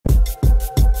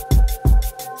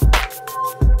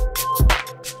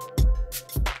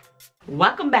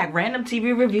Welcome back, Random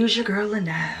TV Reviews, your girl and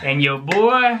I. And your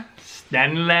boy,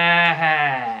 Stanley.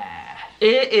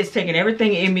 It is taking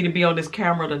everything in me to be on this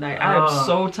camera tonight. I am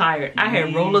so tired. I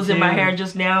had rollers in my hair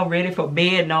just now, ready for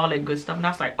bed and all that good stuff. And I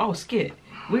was like, oh, skid.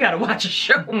 We got to watch a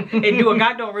show and do a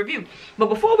goddamn review. But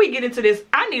before we get into this,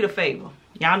 I need a favor.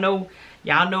 Y'all know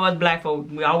us black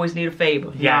folk, we always need a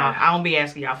favor. Yeah. I don't be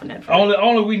asking y'all for that favor.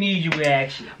 Only we need you to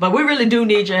ask you. But we really do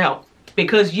need your help.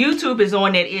 Because YouTube is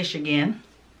on that ish again.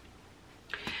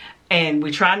 And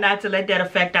we try not to let that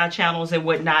affect our channels and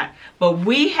whatnot. But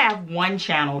we have one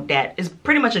channel that is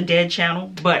pretty much a dead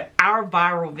channel. But our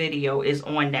viral video is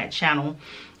on that channel.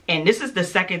 And this is the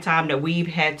second time that we've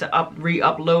had to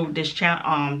re-upload this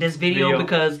this video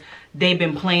because they've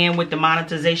been playing with the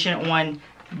monetization on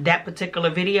that particular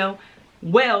video.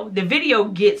 Well, the video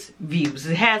gets views.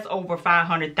 It has over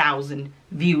 500,000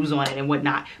 views on it and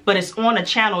whatnot. But it's on a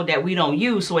channel that we don't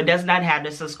use, so it does not have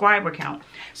the subscriber count.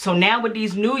 So now with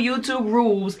these new YouTube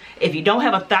rules, if you don't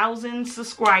have 1,000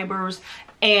 subscribers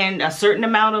and a certain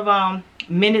amount of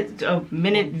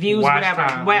minute views,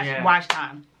 watch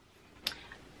time,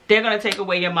 they're going to take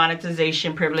away your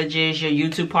monetization privileges, your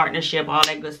YouTube partnership, all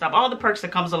that good stuff. All the perks that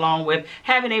comes along with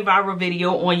having a viral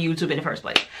video on YouTube in the first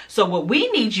place. So what we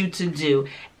need you to do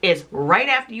is right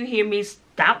after you hear me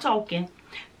stop talking,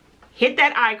 hit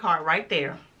that iCard right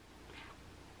there.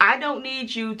 I don't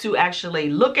need you to actually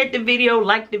look at the video,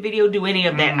 like the video, do any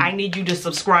of that. I need you to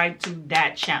subscribe to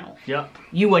that channel. Yep.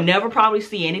 You will never probably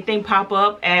see anything pop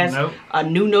up as a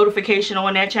new notification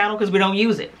on that channel because we don't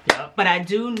use it. Yep. But I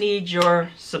do need your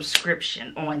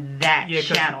subscription on that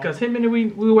channel. Because how many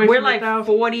we're like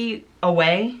 40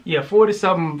 away. Yeah, 40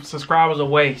 something subscribers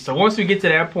away. So once we get to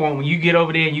that point, when you get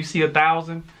over there and you see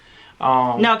 1,000.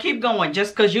 Now keep going,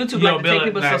 just because YouTube like to take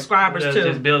people's subscribers too.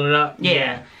 Just build it up.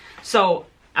 Yeah. So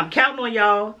I'm counting on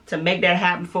y'all to make that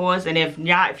happen for us. And if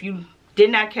you did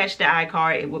not catch the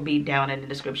iCard, it will be down in the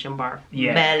description bar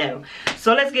below.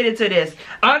 So let's get into this.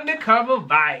 Undercover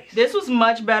Vice. This was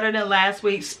much better than last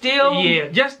week. Still,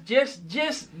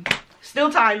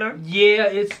 still Tyler. Yeah,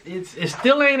 it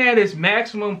still ain't at its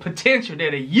maximum potential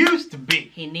that it used to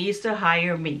be. He needs to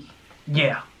hire me.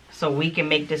 Yeah. So we can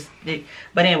make this.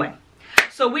 But anyway,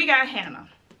 so we got Hannah.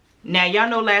 Now, y'all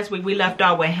know last week we left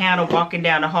off with Hannah walking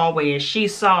down the hallway and she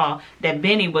saw that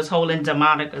Benny was holding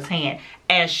𝑬𝒎𝒂𝒊𝒍's hand.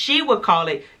 As she would call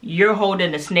it, you're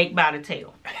holding the snake by the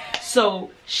tail. So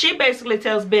she basically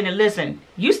tells Benny, listen,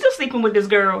 you still sleeping with this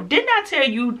girl? Didn't I tell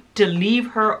you to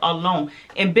leave her alone?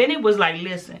 And Benny was like,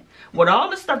 listen, with all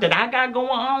the stuff that I got going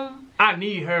on, I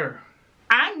need her.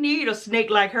 I need a snake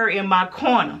like her in my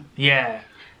corner. Yeah.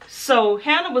 So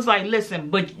Hannah was like, listen,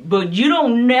 but you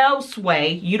don't know,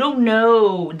 Sway. You don't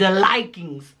know the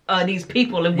likings of these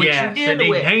people and what you're dealing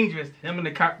with. Yeah, so they dangerous. Him and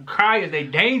the criers, they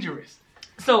dangerous.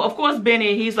 So, of course,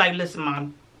 Benny, he's like, listen,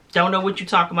 Mom, don't know what you're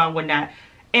talking about, whatnot.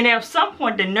 And at some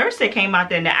point, the nurse that came out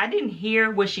there, and I didn't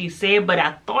hear what she said, but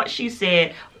I thought she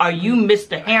said, are you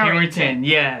Mr. Harrington?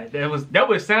 Yeah, that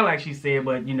would sound like she said,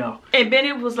 but, you know. And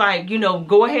Benny was like, you know,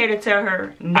 go ahead and tell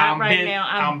her, not right now,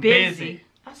 I'm busy.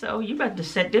 I said, oh, you better to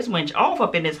set this wench off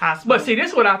up in this hospital. But see, this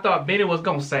is what I thought Benny was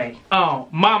going to say.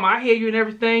 Mama, I hear you and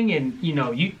everything, and, you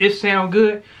know, it sound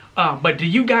good. But do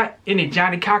you got any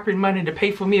Johnny Cochran money to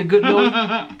pay for me a good lawyer?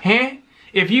 Huh?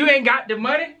 If you ain't got the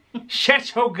money,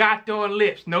 shut your goddamn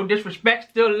lips. No disrespect,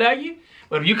 still love you.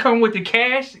 But if you come with the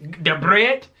cash, the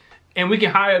bread, and we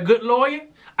can hire a good lawyer,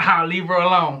 I'll leave her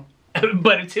alone.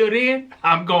 But until then,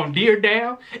 I'm going to deer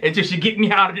down until she get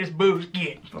me out of this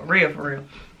bullshit. For real, for real.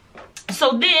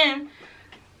 So then,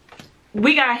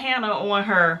 we got Hannah on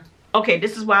her, okay,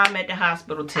 this is why I'm at the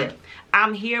hospital tip.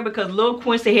 I'm here because Lil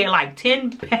Quincy had like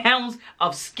 10 pounds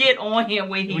of skit on him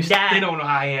when he died. We don't know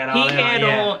how he had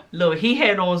all that. Look, he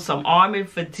had on some army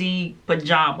fatigue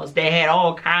pajamas that had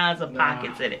all kinds of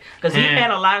pockets in it. Because he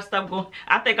had a lot of stuff going.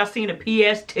 I think I seen a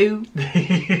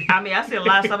PS2. I mean, I see a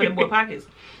lot of stuff in the boy pockets.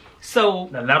 So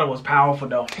the letter was powerful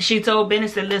though. She told Benny,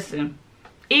 said, listen,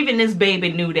 even this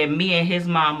baby knew that me and his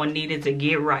mama needed to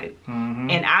get right.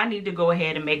 And I need to go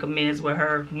ahead and make amends with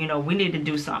her. You know, we need to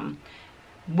do something.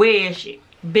 Where is she?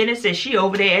 Benny said she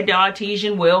over there at the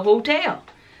𝑬𝒎𝒂𝒊𝒍 Hotel.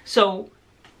 So,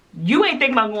 you ain't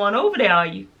thinking about going over there, are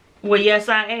you? Well, yes,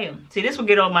 I am. See, this will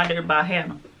get on my nerve about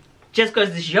Hannah. Just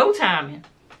because it's your timing,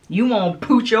 you won't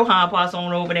put your hind parts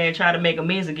on over there and try to make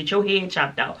amends and get your head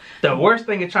chopped off. The worst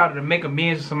thing is trying to make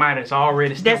amends with somebody that's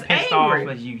already still pissed off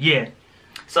at you. Yeah.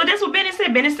 So that's what Benny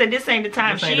said. Benny said this ain't the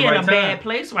time. She in a bad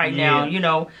place right now, you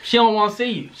know. She don't want to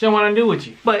see you. She don't want to do with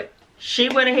you. But she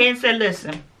went ahead and said,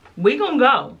 listen, we gonna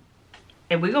go.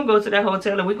 And we're gonna go to that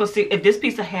hotel and we're gonna see if this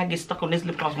piece of hair gets stuck on this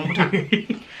lip gloss one more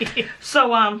time.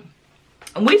 So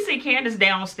we see Candace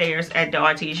downstairs at the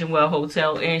Artesian Well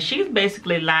Hotel, and she's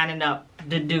basically lining up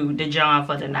the dude, the John,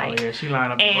 for the night. Oh yeah, she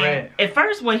lined up the bread. At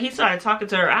first, when he started talking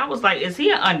to her, I was like, "Is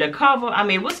he an undercover? I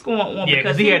mean, what's going on?" Yeah,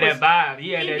 because he had that vibe. He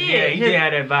did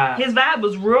have that vibe. His vibe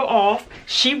was real off.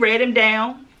 She read him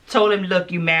down, told him,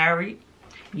 "Look, you married.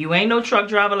 You ain't no truck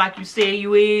driver like you said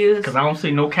you is. Because I don't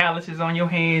see no calluses on your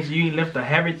hands. You ain't lift a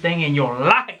heavy thing in your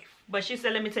life." But she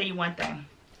said, "Let me tell you one thing.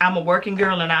 I'm a working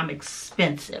girl and I'm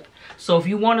expensive. So if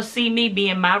you want to see me, be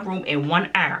in my room in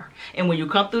 1 hour. And when you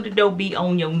come through the door, be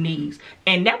on your knees."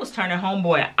 And that was turning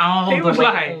homeboy all the way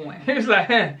on. He was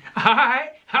like, all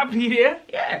right, I'll be there.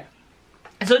 Yeah.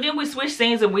 So then we switch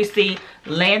scenes and we see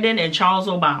Landon and Charles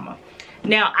Obama.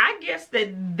 Now, I guess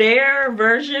that their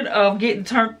version of getting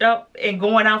turned up and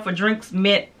going out for drinks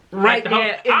meant right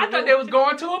there. I thought they was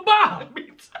going to a bar.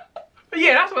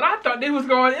 Yeah, that's what I thought they was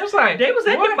going. It was like, they was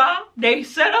at the bar. They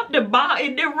set up the bar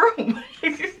in their room.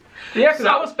 Yeah, because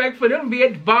I was expecting for them to be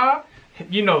at the bar,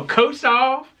 you know, coats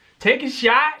off, taking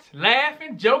shots,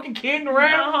 laughing, joking, kidding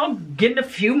around. Getting a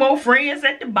few more friends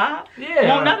at the bar.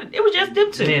 Yeah. Well, it was just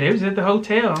them two. Yeah, they was at the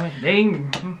hotel.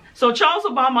 So Charles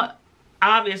Obama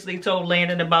obviously told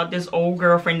Landon about this old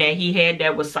girlfriend that he had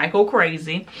that was psycho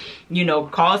crazy. You know,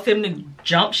 caused him to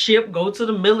jump ship, go to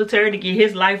the military to get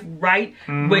his life right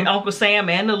with Uncle Sam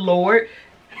and the Lord.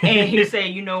 And he said,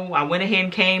 you know, I went ahead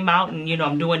and came out and, you know,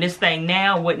 I'm doing this thing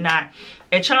now, whatnot.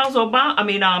 And Charles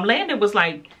Obama, Landon was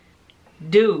like,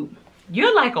 dude,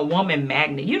 you're like a woman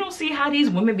magnet. You don't see how these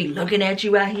women be looking at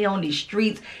you out here on these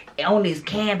streets, on these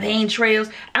campaign trails.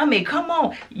 I mean, come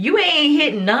on. You ain't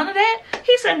hitting none of that?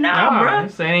 He said, nah, bro.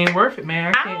 This ain't worth it,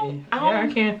 man.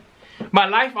 I can't. My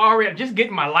life already, just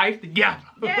getting my life together.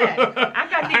 Yeah, I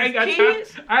got these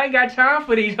kids. I ain't got time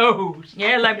for these hoes.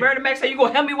 Yeah, like Bernie Mac said, you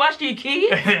gonna help me watch these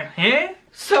kids? Yeah.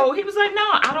 So he was like, no,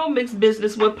 I don't mix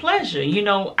business with pleasure. You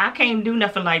know, I can't do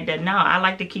nothing like that now. I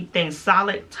like to keep things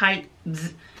solid, tight.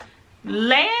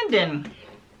 Landon,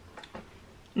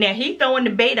 now he throwing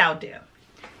the bait out there,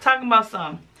 talking about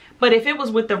something. But if it was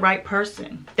with the right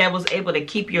person that was able to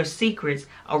keep your secrets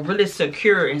a really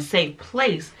secure and safe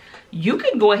place, you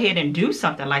can go ahead and do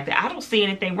something like that. I don't see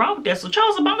anything wrong with that. So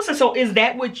Charles Obama said, so is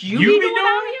that what you be doing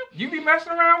out here? You be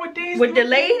messing around with these? With the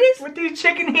ladies? With these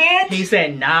chicken heads? He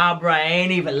said, nah, bro, I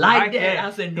ain't even like that.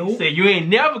 I said, nope. He said, you ain't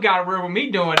never got a word with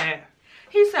me doing that.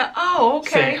 He said, oh,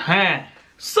 okay. He said, huh.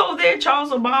 So then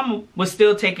Charles Obama was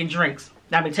still taking drinks.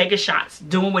 Taking shots,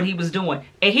 doing what he was doing.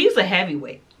 And he's a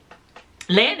heavyweight.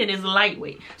 Landon is a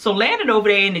lightweight. So Landon over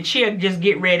there in the chair just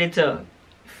get ready to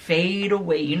fade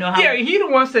away. You know how? Yeah, he the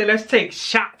one said, let's take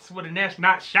shots with a that's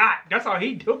not shot. That's all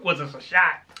he took was a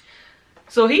shot.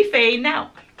 So he fading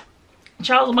out.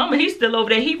 Charles Obama, he's still over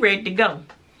there. He ready to go.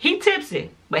 He tipsy,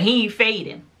 but he ain't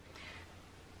fading.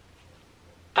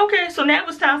 Okay, so now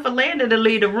it's time for Landon to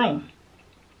leave the room.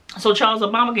 So Charles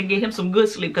Obama can get him some good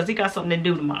sleep because he got something to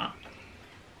do tomorrow.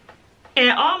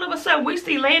 And all of a sudden, we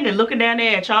see Landon looking down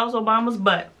there at Charles Obama's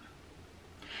butt.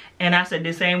 And I said,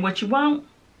 this ain't what you want.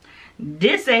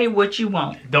 This ain't what you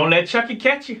want. Don't let Chucky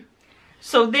catch you.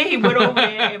 So then he went over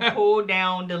there and pulled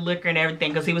down the liquor and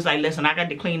everything. Because he was like, listen, I got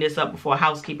to clean this up before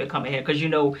housekeeping come in here. Because, you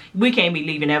know, we can't be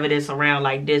leaving evidence around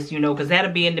like this, you know. Because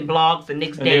that'll be in the blogs the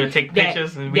next day. They'll take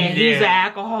pictures. And he's an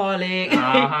alcoholic.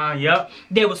 Yep.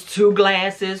 There was 2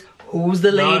 glasses. Who's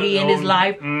the lady in his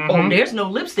life? Oh, there's no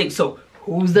lipstick. So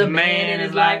who's the man in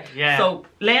his life? Yeah. So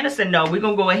Landon said, no, we're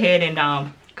going to go ahead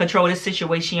and control this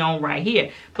situation on right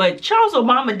here. But Charles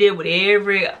Obama did what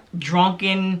every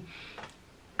drunken,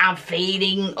 I'm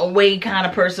fading away kind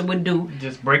of person would do.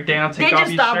 Just break down, take off your shirt.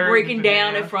 They just start breaking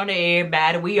down in front of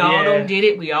everybody. We all done did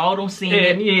it. We all done seen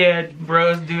it. Yeah,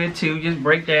 bros do it too. Just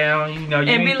break down, you know.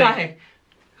 And be like,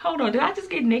 hold on, did I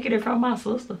just get naked in front of my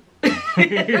sister?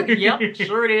 Yep,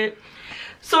 sure did.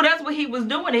 So that's what he was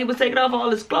doing. He was taking off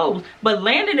all his clothes. But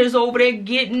Landon is over there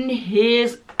getting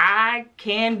his eye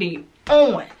candy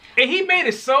on. And he made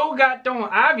it so goddamn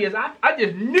obvious. I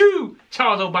just knew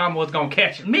Charles Obama was gonna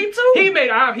catch him. Me too. He made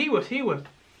it obvious. He was.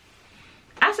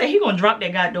 I said he gonna drop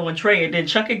that goddamn tray and then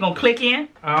Chucky gonna click in.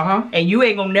 And you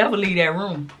ain't gonna never leave that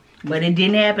room. But it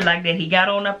didn't happen like that. He got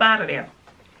on up out of there.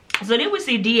 So then we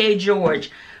see D.A.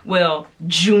 George. Well,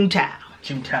 Juntao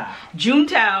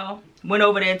went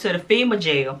over there to the FEMA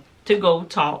jail to go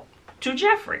talk to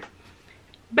Jeffrey.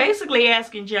 Basically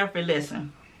asking Jeffrey,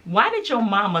 listen, why did your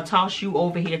mama toss you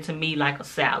over here to me like a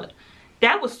salad?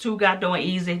 That was too goddamn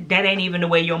easy. That ain't even the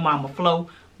way your mama flow.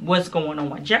 What's going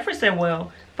on? Jeffrey said,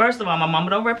 well, first of all, my mama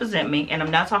don't represent me, and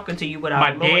I'm not talking to you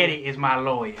without a lawyer. My daddy is my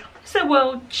lawyer. He said,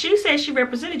 well, she said she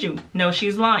represented you. No,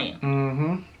 she's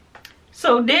lying.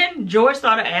 So then George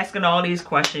started asking all these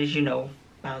questions, you know,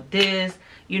 about this,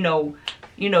 you know,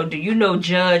 you know, do you know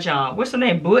Judge, what's her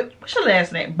name? What's her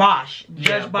last name? Bosch.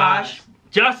 Judge Bosch.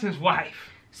 Justin's wife.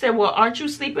 Said, well, aren't you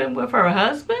sleeping with her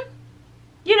husband?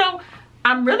 You know,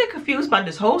 I'm really confused about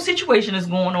this whole situation that's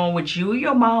going on with you,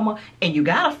 your mama, and you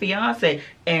got a fiance.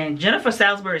 And Jennifer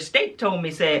Salisbury State told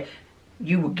me, said,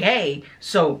 you were gay,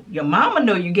 so your mama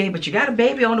know you gay, but you got a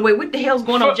baby on the way. What the hell's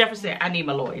going on? Jeffrey said, I need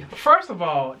my lawyer. First of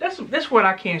all, that's what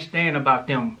I can't stand about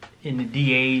them in the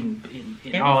DA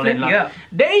and all that. Yeah.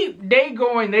 They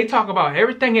go and they talk about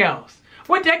everything else.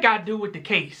 What that got to do with the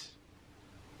case?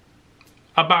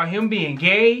 About him being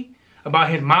gay, about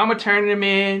his mama turning him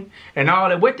in, and all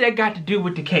that. What that got to do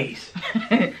with the case?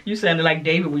 You sounded like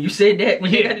David when you said that.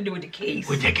 What that got to do with the case?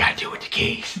 What that got to do with the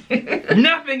case?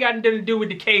 Nothing got to do with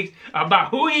the case about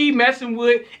who he messing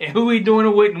with and who he doing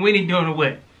it with and when he doing it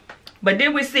with. But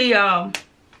then we see,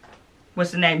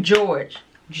 what's the name? George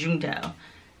Juntao.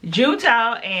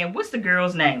 Juntao and what's the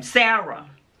girl's name? Sarah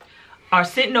are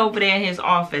sitting over there in his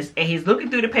office, and he's looking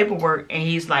through the paperwork, and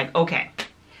he's like, okay,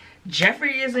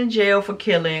 Jeffrey is in jail for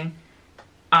killing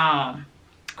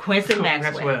Quincy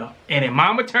Maxwell. And then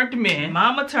mama turned him in.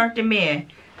 Mama turned him in.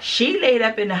 She laid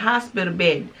up in the hospital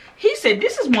bed. He said,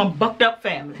 this is one bucked up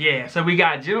family. Yeah, so we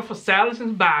got Jennifer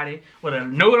Salisbury's body with a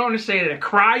note on it saying that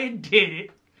Crier did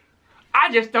it.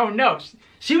 I just don't know.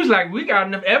 She was like, we got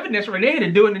enough evidence right there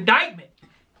to do an indictment.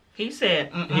 He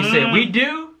said, He said, we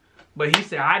do, but he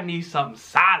said, I need something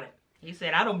solid. He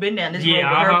said, I done been down this road with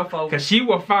her before. Because she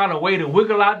will find a way to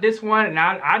wiggle out this one, and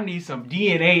I need some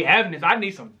DNA evidence. I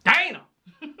need some Dana.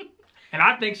 And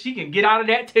I think she can get out of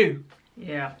that too.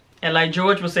 Yeah. And like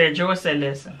George said,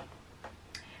 listen,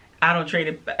 I don't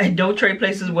trade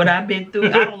places what I've been through.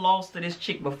 I done lost to this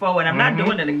chick before, and I'm not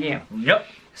doing it again. Yep.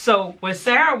 So when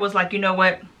Sarah was like, you know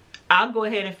what, I'll go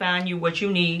ahead and find you what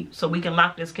you need so we can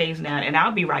lock this case down, and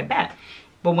I'll be right back.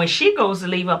 But when she goes to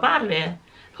leave up out of there,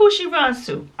 who she runs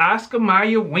to? Oscar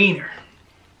Mayer Wiener.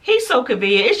 He's so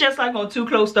convenient. It's just like on Too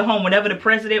Close to Home. Whenever the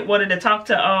president wanted to talk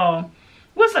to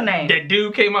what's her name? That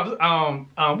dude came up.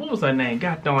 What was her name?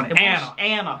 God darn it, Anna.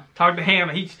 Anna. Talk to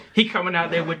Hannah. He coming out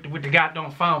there with the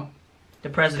goddamn phone. The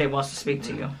president wants to speak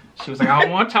to you. She was like, I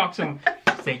don't want to talk to him.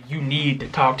 She said, you need to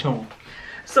talk to him.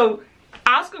 So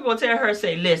Oscar gonna tell her,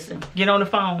 say, listen, get on the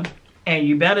phone and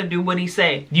you better do what he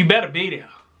say. You better be there.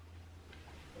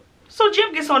 So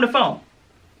Jim gets on the phone.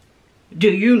 Do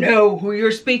you know who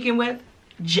you're speaking with?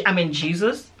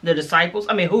 Jesus, the disciples.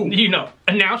 Who? You know,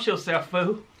 announce yourself,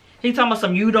 fool. He talking about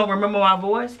some, you don't remember my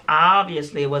voice?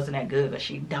 Obviously, it wasn't that good, because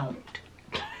she don't.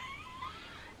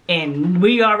 And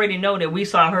we already know that we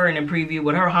saw her in the preview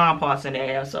with her hind parts in the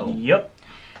air, so. Yep.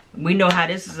 We know how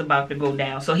this is about to go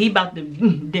down. So he about to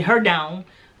get her down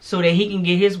so that he can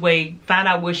get his way, find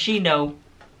out what she know,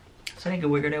 so they can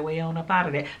wiggle their way on up out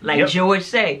of there. Like George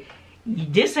say,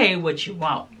 this ain't what you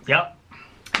want. Yep.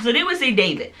 So then we see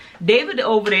David. David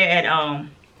over there at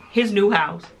his new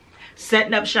house,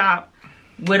 setting up shop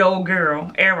with old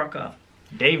girl, Erica.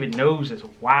 David's nose is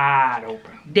wide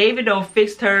open. David done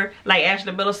fixed her, like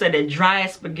Ashley Miller said, the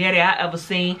driest spaghetti I ever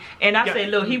seen. And I said,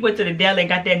 look, he went to the deli and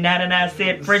got that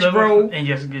 99-cent French roll. And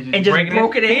just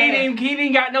broke it in half. He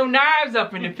didn't got no knives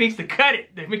up in the fix to cut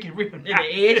it. They make it real nice.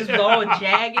 The edges was all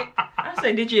jagged. I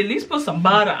said, did you at least put some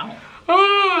butter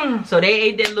on? So they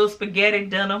ate that little spaghetti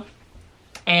dinner.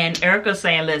 And Erica's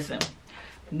saying, listen,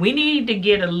 we need to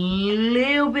get a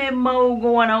little bit more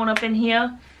going on up in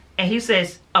here. And he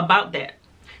says, about that.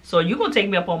 So you gonna take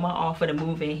me up on my offer to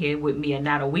move in here with me or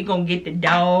not? Or we gonna get the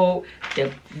dog,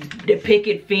 the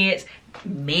picket fence,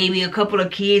 maybe a couple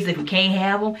of kids if we can't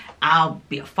have them. I'll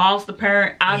be a foster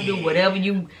parent. I'll do whatever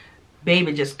you,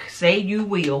 baby, just say you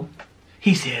will.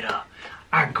 He said,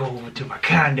 I can go over to my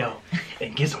condo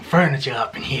and get some furniture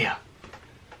up in here.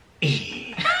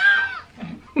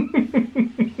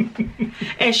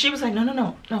 And she was like,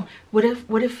 no. What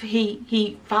if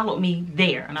he followed me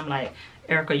there? And I'm like,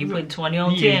 Erica, you put 20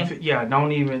 on 10. Yeah,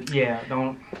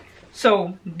 don't.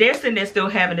 So they're sitting there still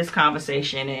having this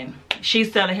conversation, and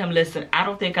she's telling him, listen, I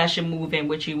don't think I should move in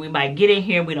with you. We might get in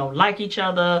here, we don't like each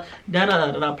other,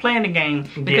 playing the game.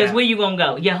 Because where you gonna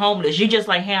go? You're homeless. You just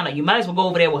like Hannah. You might as well go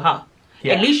over there with her.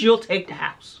 Yeah. At least you'll take the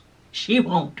house. She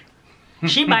won't.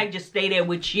 She might just stay there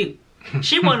with you.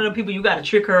 She one of the people you gotta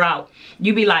trick her out.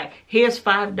 You be like, here's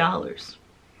 $5.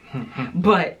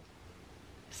 But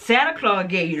Santa Claus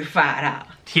gave you the $5.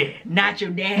 Yeah. Not your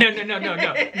dad.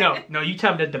 No. You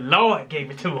tell me that the Lord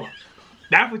gave it to her.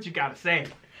 That's what you gotta say.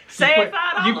 Say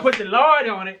 $5. You put the Lord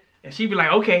on it, and she be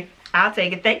like, okay. I'll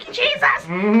take it. Thank you, Jesus.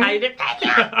 How you doing? Thank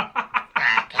you.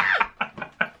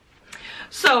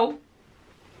 So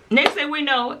Next thing we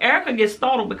know, Erica gets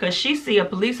startled because she see a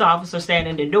police officer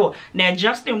standing at the door. Now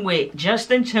Justin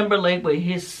Timberlake with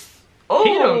his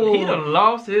he done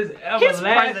lost his everlasting. His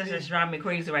presence is driving me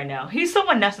crazy right now. He's so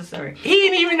unnecessary. He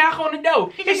didn't even knock on the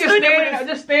door. He's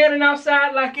just standing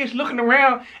outside like it's looking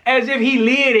around as if he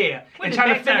lived there and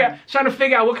trying to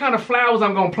figure out what kind of flowers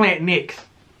I'm gonna plant next.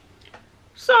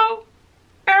 So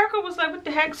Erica was like, "What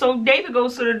the heck?" So David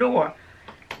goes to the door.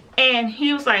 And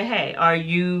he was like, "Hey, are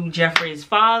you Jeffrey's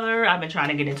father? I've been trying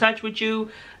to get in touch with you.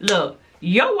 Look,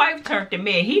 your wife turned him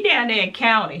in. He down there in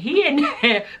county. He in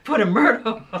there for the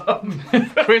murder of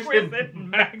Kristen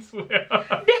Maxwell."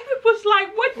 David was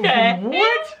like, "What the hell?"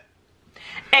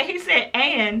 And he said,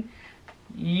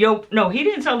 no, he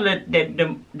didn't tell her that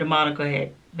𝑬𝒎💂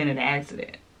 had been in an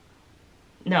accident.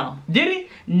 No. Did he?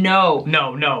 No.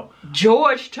 No.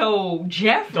 George told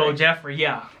Jeffrey. Told Jeffrey,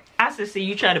 yeah. I said, "See,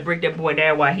 you try to break that boy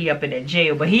down while he up in that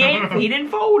jail," but he didn't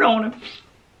fold on him.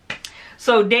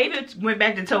 So David went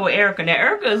back to tell Erica. Now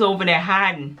Erica is over there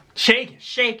hiding,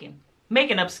 shaking,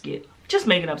 making up skit, just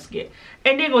making up skit,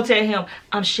 and they're gonna tell him,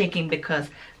 "I'm shaking because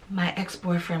my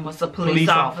ex-boyfriend was a police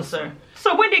officer."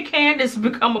 So when did Candace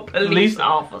become a police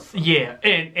officer? Yeah,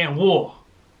 and war.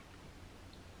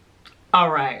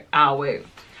 All right, I'll wait.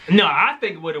 No, I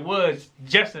think what it was,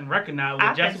 Justin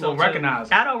recognized. Justin will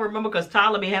recognize. I don't remember because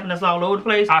Tyler be having us all over the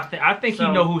place. I think he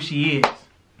know who she is.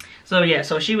 So yeah,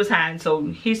 so she was hiding. So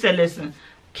he said, "Listen,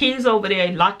 Key's over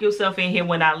there. Lock yourself in here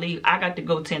when I leave. I got to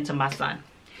go tend to my son."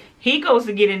 He goes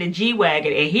to get in the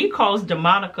G-Wagon and he calls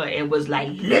𝑬𝒎💂 and was like,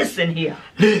 "Listen here.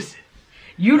 Listen.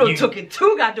 You done took it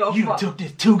too goddamn far. You took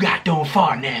this too goddamn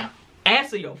far now.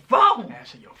 Answer your phone."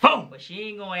 Answer your phone. But she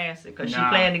ain't gonna answer because she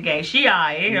playing the game. She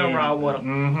alright. Ain't no wrong with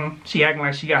her. She acting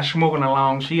like she got smoking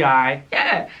along. She alright.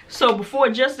 Yeah. So before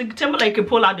Justin Timberlake could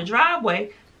pull out the driveway,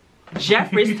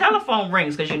 Jeffrey's telephone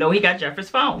rings because you know he got Jeffrey's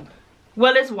phone.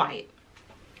 Well, it's Wyatt.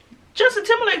 Justin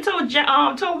Timberlake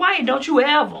told Wyatt, "Don't you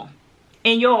ever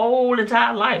in your whole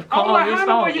entire life call his phone."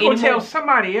 How you gonna tell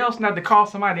somebody else not to call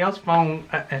somebody else's phone?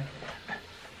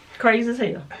 Crazy as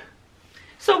hell.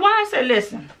 So Wyatt said,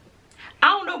 "Listen, I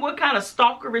don't know what kind of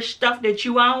stalkerish stuff that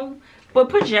you own, but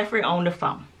put Jeffrey on the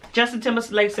phone." Justin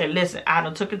Timberlake said, "Listen, I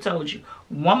done took and told you.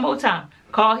 One more time.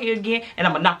 Call here again and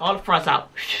I'm gonna knock all the fronts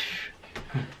out."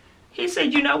 He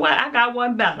said, "You know what? I got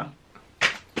one better.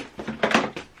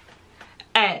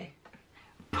 Hey,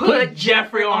 put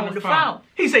Jeffrey on the phone."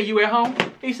 He said, "You at home?"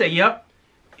 He said, "Yep."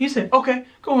 He said, "Okay,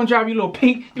 go and drive your little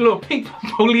pink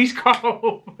police car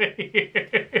over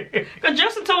here." Because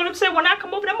Justin told him, said, "When I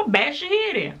come over there, I'm gonna bash your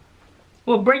head in."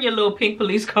 "Well, bring your little pink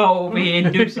police car over here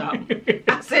and do something."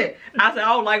 I said, I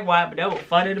don't like Wyatt, but that was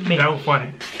funny to me. That was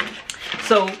funny.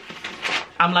 So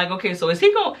I'm like, okay, so is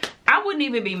he gonna? I wouldn't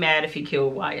even be mad if he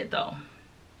killed Wyatt though.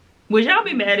 Would y'all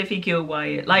be mad if he killed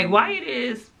Wyatt? Like Wyatt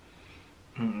is.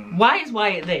 Why is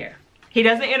Wyatt there? He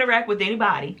doesn't interact with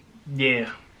anybody. Yeah.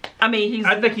 I mean,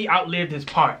 I think he outlived his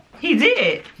part. He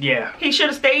did. Yeah. He should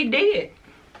have stayed dead.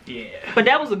 Yeah. But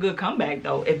that was a good comeback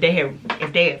though. If they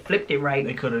had flipped it right.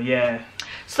 They could have, yeah.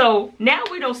 So now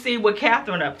we don't see what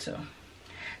Catherine up to.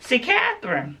 See,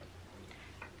 Catherine,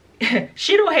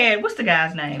 she don't had, what's the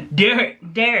guy's name? Derek.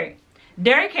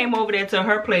 Derek came over there to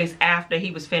her place after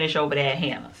he was finished over there at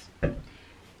Hannah's.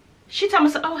 She told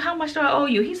me, "Oh, how much do I owe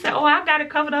you?" He said, "Oh, I got it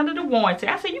covered under the warranty."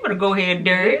 I said, "You better go ahead,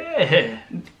 Derek." Yeah.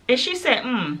 And she said,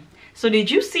 "So did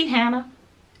you see Hannah?"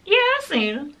 "Yeah, I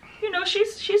seen her. You know,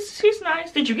 she's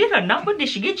nice. Did you get her number? Did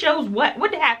she get yours?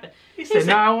 What happened?" He said,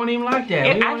 "No, I won't even like that."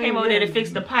 And I came over there to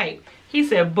fix the pipe. He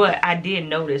said, "But I did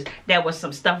notice there was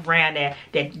some stuff around there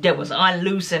that was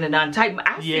unloosened and untightened.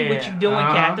 I see what you doing,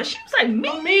 Catherine." She was like,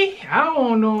 Me? I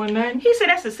don't know nothing." He said,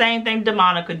 "That's the same thing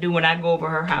𝑬𝒎💂 do when I go over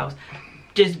her house.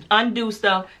 Just undo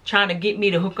stuff, trying to get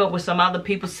me to hook up with some other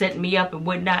people, setting me up and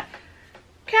whatnot."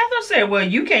 Catherine said, "Well,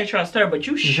 you can't trust her, but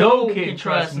you sure can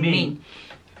trust me."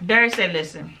 Derek said,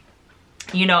 "Listen,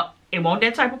 you know, it won't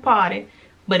that type of party,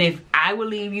 but if I will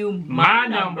leave you my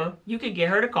number, you can get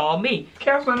her to call me."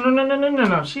 Catherine,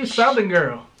 no. She's a Southern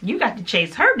girl. You got to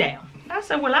chase her down. I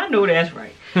said, "Well, I know that's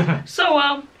right."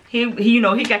 So, he you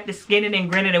know, he got the skinning and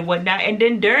grinning and whatnot, and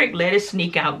then Derek let it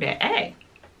sneak out that, "Hey,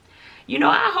 you know,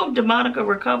 I hope 𝑬𝒎💂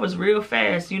 recovers real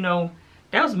fast. You know,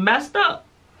 that was messed up."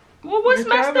 "Well, what's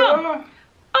messed up?"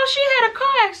 "Oh, she had a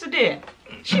car accident.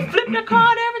 She flipped her car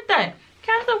and everything."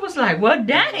 Catherine was like, "Well,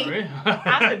 dang."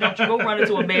 I said, "Don't you go run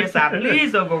into a bedside.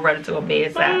 Please don't go run into a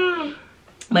bedside."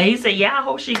 But he said, "Yeah, I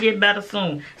hope she get better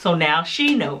soon." So now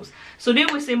she knows. So then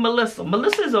we see Melissa.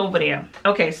 Melissa's over there.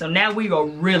 Okay, so now we are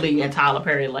really in Tyler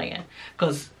Perry land.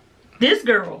 Because this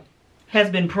girl has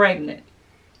been pregnant.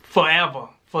 Forever.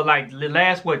 For like the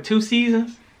last, what, 2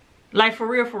 seasons? Like for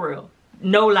real, for real.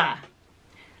 no lie.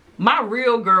 My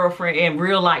real girlfriend in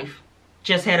real life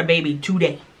just had a baby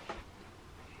today.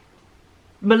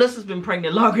 Melissa's been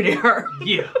pregnant longer than her.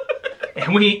 Yeah.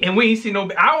 And we ain't see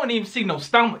no, I don't even see no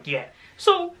stomach yet.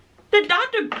 So the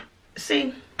doctor,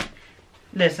 see,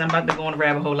 listen, I'm about to go on a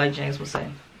rabbit hole like James was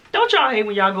saying. Don't y'all hate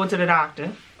when y'all go to the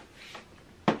doctor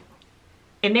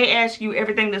and they ask you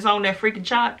everything that's on that freaking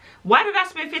chart? Why did I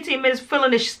spend 15 minutes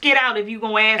filling this skit out if you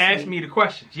gonna ask me the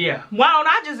questions? Yeah. Why don't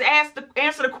I just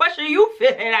answer the question, you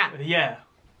fill it out? Yeah.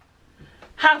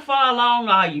 How far along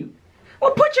are you?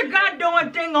 Well, put your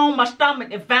goddamn thing on my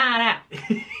stomach and find out.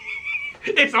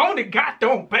 It's on the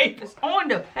goddamn paper. It's on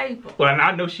the paper. Well,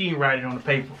 I know she ain't writing on the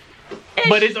paper.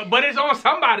 But it's on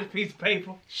somebody's piece of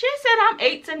paper. She said I'm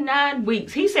 8 to 9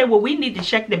 weeks. He said, well, we need to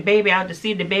check the baby out to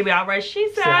see if the baby all right.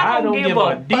 She said, I don't give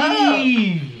a D.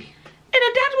 And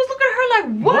the doctor was looking at her like,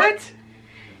 what?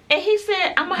 And he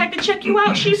said, I'm gonna have to check you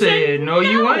out. She said, no,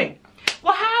 you ain't.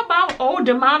 Well, how about old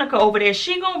𝑬𝒎💂𝒊𝒍 over there?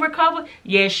 She gonna recover?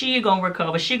 Yeah, she gonna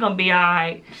recover. She gonna be all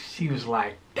right. She was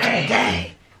like,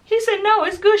 dang. He said, no,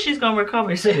 it's good she's gonna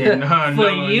recover. He said, no, for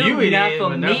you, not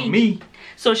for me. For me.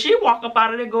 So she walk up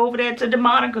out of there, go over there to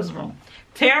𝑬𝒎💂💊𝒍's room.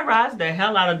 Terrorize the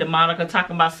hell out of 𝑬𝒎💂💊💍,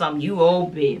 talking about something, you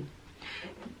old bitch.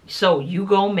 So you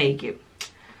gonna make it.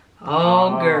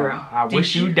 Oh, girl. I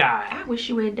wish you died. I wish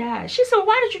you had died. She said,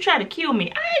 why did you try to kill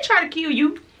me? I ain't trying to kill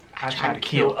you. I tried to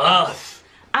kill us.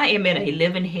 I am in a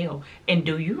living hell. And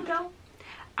do you know?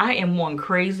 I am one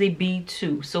crazy bee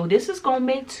too. So this is going to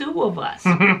make 2 of us.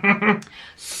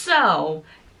 So,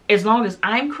 as long as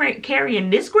I'm carrying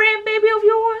this grandbaby of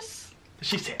yours.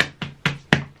 She said.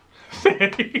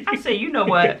 I said, you know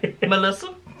what, Melissa?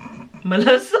 So then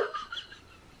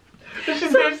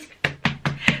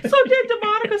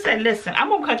𝑬𝒎💂💊💍 said, listen, I'm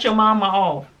going to cut your mama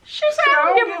off. She said, I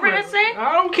don't give a rest.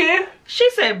 I don't care. She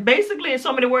said, basically, in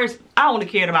so many words, I only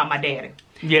cared about my daddy.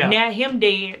 Yeah. Now him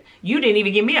dead, you didn't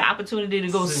even give me an opportunity to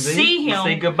go see him.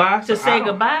 Say goodbye. To say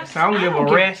goodbye. So I don't give a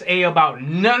rat's A about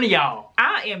none of y'all.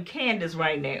 I am Candace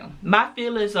right now. My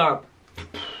feelings are...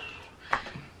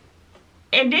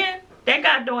 And then, that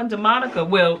guy doing 𝑬𝒎💂💊💍,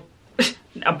 well,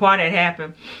 a part that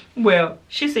happened. Well,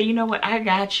 she said, you know what, I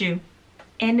got you.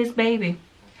 And this baby.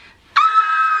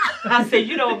 I said,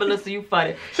 you know what, Melissa, you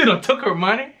funny. She done took her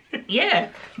money? Yeah,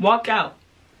 walked out.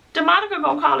 𝑬𝒎💂💊💍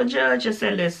 gonna call a judge and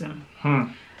say, listen,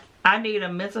 I need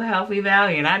a mental health eval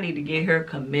and I need to get her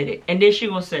committed. And then she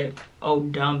gonna say, oh,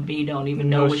 dumb B don't even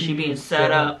know what she being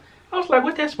set up. I was like,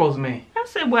 what that supposed to mean? I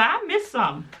said, well, I missed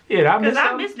something. Yeah, I missed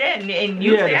something. Because I missed that, and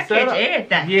you say I catch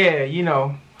everything. Yeah, you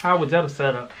know, how was that a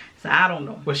setup? So I don't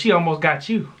know. Well, she almost got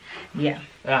you. Yeah.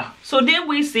 So then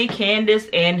we see Candace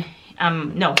and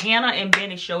Hannah and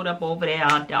Benny showed up over there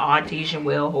at the Artesian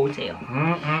Well Hotel.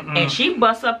 And she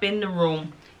busts up in the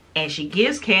room and she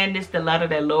gives Candace the letter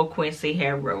that Lil Quincy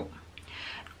had wrote.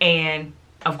 And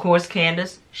of course,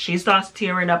 Candace, she starts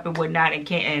tearing up and whatnot.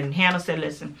 And Hannah said,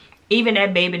 listen, even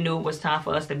that baby knew it was time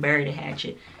for us to bury the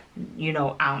hatchet. You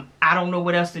know, I don't know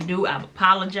what else to do. I've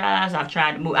apologized. I've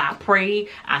tried to move. I prayed.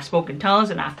 I spoke in tongues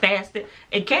and I fasted.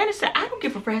 And Candace said, I don't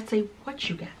give a rat's say what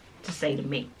you got to say to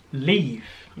me. Leave.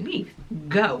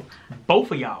 Go.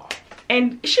 Both of y'all.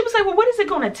 And she was like, well, what is it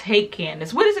going to take,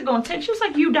 Candace? What is it going to take? She was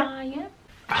like, you dying.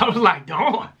 I was like,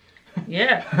 darn.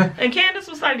 Yeah. And Candace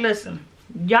was like, listen,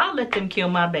 y'all let them kill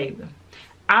my baby.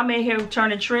 I'm in here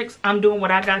turning tricks. I'm doing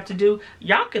what I got to do.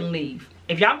 Y'all can leave.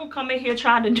 If y'all gonna come in here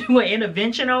trying to do an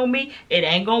intervention on me, it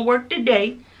ain't gonna work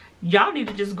today. Y'all need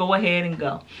to just go ahead and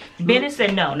go. Benny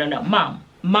said, no,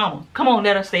 Mama, come on,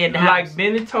 let us stay at the house. Like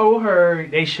Benny told her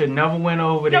they should never went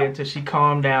over there until she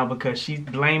calmed down because she's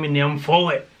blaming them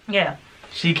for it. Yeah.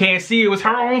 She can't see it was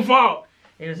her own fault.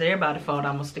 It was everybody's fault.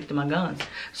 I'm gonna stick to my guns.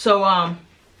 So,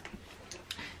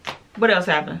 what else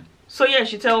happened? So yeah,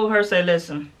 she told her, say,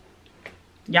 listen,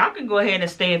 y'all can go ahead and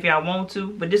stay if y'all want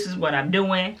to, but this is what I'm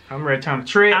doing. I'm ready to turn a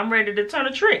trick. I'm ready to turn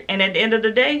a trick. And at the end of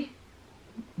the day,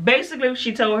 basically,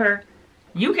 she told her,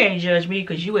 you can't judge me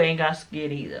because you ain't got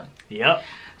scared either. Yep.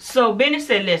 So Benny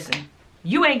said, listen,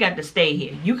 you ain't got to stay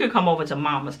here. You can come over to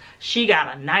Mama's. She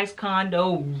got a nice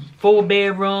condo, 4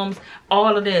 bedrooms,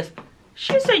 all of this.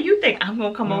 She said, you think I'm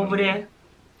going to come over there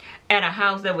at a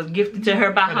house that was gifted to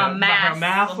her by her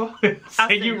master?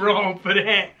 Say you wrong for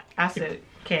that. I said,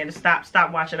 Candace,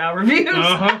 stop watching our reviews.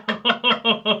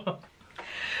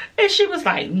 And she was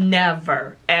like,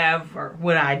 never, ever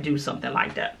would I do something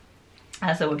like that.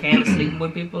 I said, well, Candace, sleeping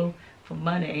with people for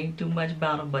money ain't too much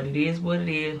better, but it is what it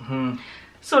is.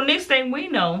 So next thing we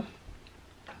know,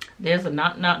 there's a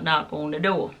knock on the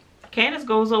door. Candace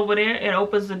goes over there and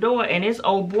opens the door, and it's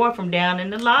old boy from down in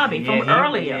the lobby from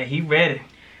earlier. Yeah, he ready.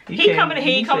 He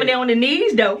ain't coming there on the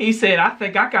knees though. He said, I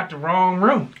think I got the wrong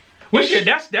room.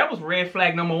 That was red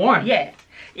flag number 1. Yeah.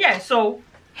 Yeah, so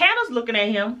Hannah's looking at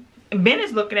him, and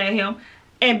Benny's looking at him,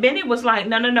 and Benny was like,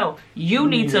 no, you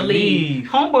need to leave.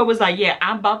 Homeboy was like, yeah,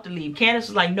 I'm about to leave. Candace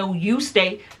was like, no, you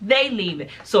stay. They leaving.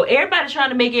 So everybody's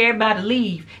trying to make everybody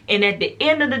leave, and at the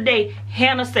end of the day,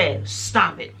 Hannah said,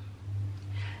 stop it.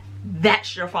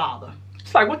 That's your father.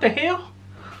 It's like, what the hell?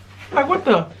 Like, what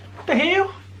the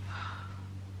hell?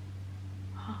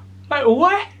 Like,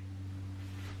 what?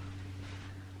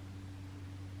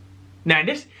 Now,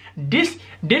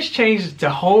 this changes the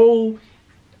whole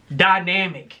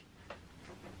dynamic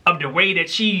of the way that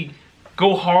she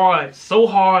go so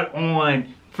hard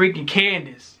on freaking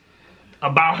Candace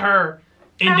about her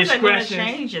indiscretion. How's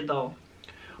change it though?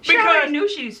 She already knew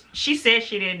she said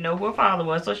she didn't know who her father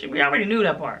was, so we already knew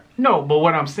that part. No, but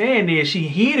what I'm saying is she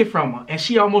hid it from her, and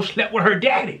she almost slept with her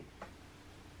daddy.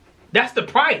 That's the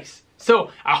price.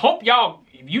 So I hope y'all,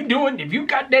 if you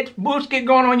got that bullshit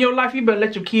going on in your life, you better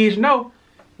let your kids know.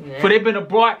 Yeah. For they been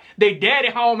brought their daddy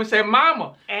home and said,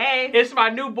 mama, hey, it's my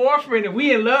new boyfriend and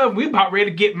we in love, we about ready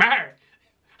to get married.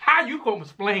 How you gonna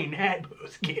explain that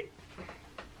bullshit?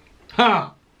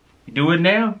 Huh? You do it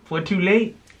now before it's too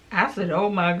late. I said, oh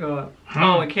my God.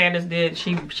 Oh, and Candace did,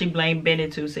 she blamed Benny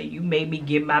too, said you made me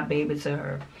give my baby to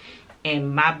her.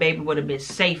 And my baby would have been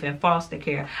safe in foster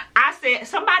care. I said,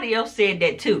 somebody else said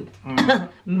that too.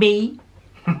 Me.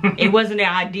 It wasn't an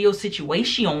ideal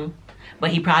situation, but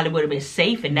he probably would have been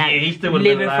safe and not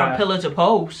living from pillar to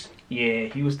post. Yeah,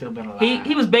 he was still been alive.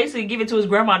 He was basically giving to his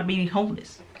grandma to be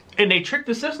homeless. And they tricked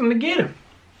the system to get him.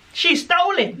 She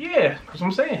stole him. Yeah, that's what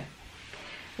I'm saying.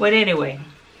 But anyway,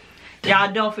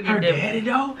 y'all don't forget her daddy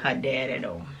though. Her daddy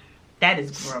though. That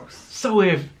is gross. So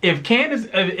if Candace,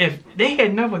 if they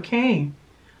had never came,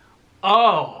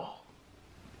 oh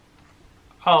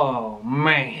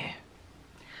man.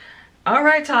 All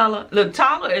right, Tyler. Look,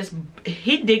 Tyler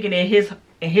he digging in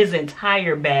his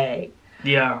entire bag.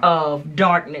 Yeah. Of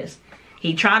darkness.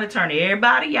 He trying to turn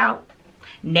everybody out.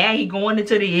 Now he going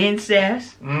into the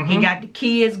incest. He got the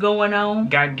kids going on.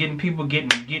 Getting people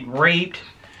getting raped.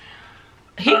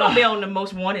 He gonna be on the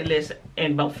most wanted list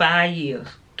in about 5 years.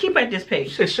 Keep at this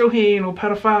page. Said, sure he ain't no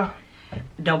pedophile.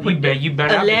 Don't put you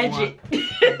better alleged.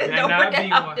 Don't not be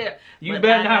one. You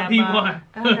better not be one.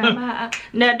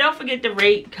 Now don't forget to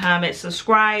rate, comment,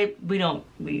 subscribe.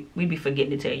 We be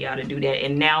forgetting to tell y'all to do that.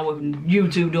 And now with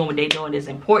YouTube doing what they doing, it's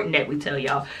important that we tell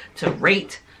y'all to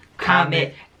rate,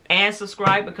 comment, and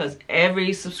subscribe because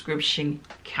every subscription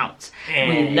counts.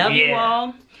 And we love you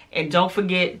all. And don't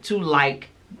forget to like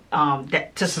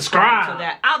to subscribe to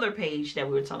that other page that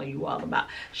we were telling you all about,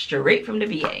 straight from the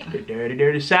VA. The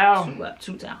dirty South. Two up,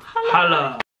 two down.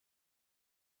 Holla.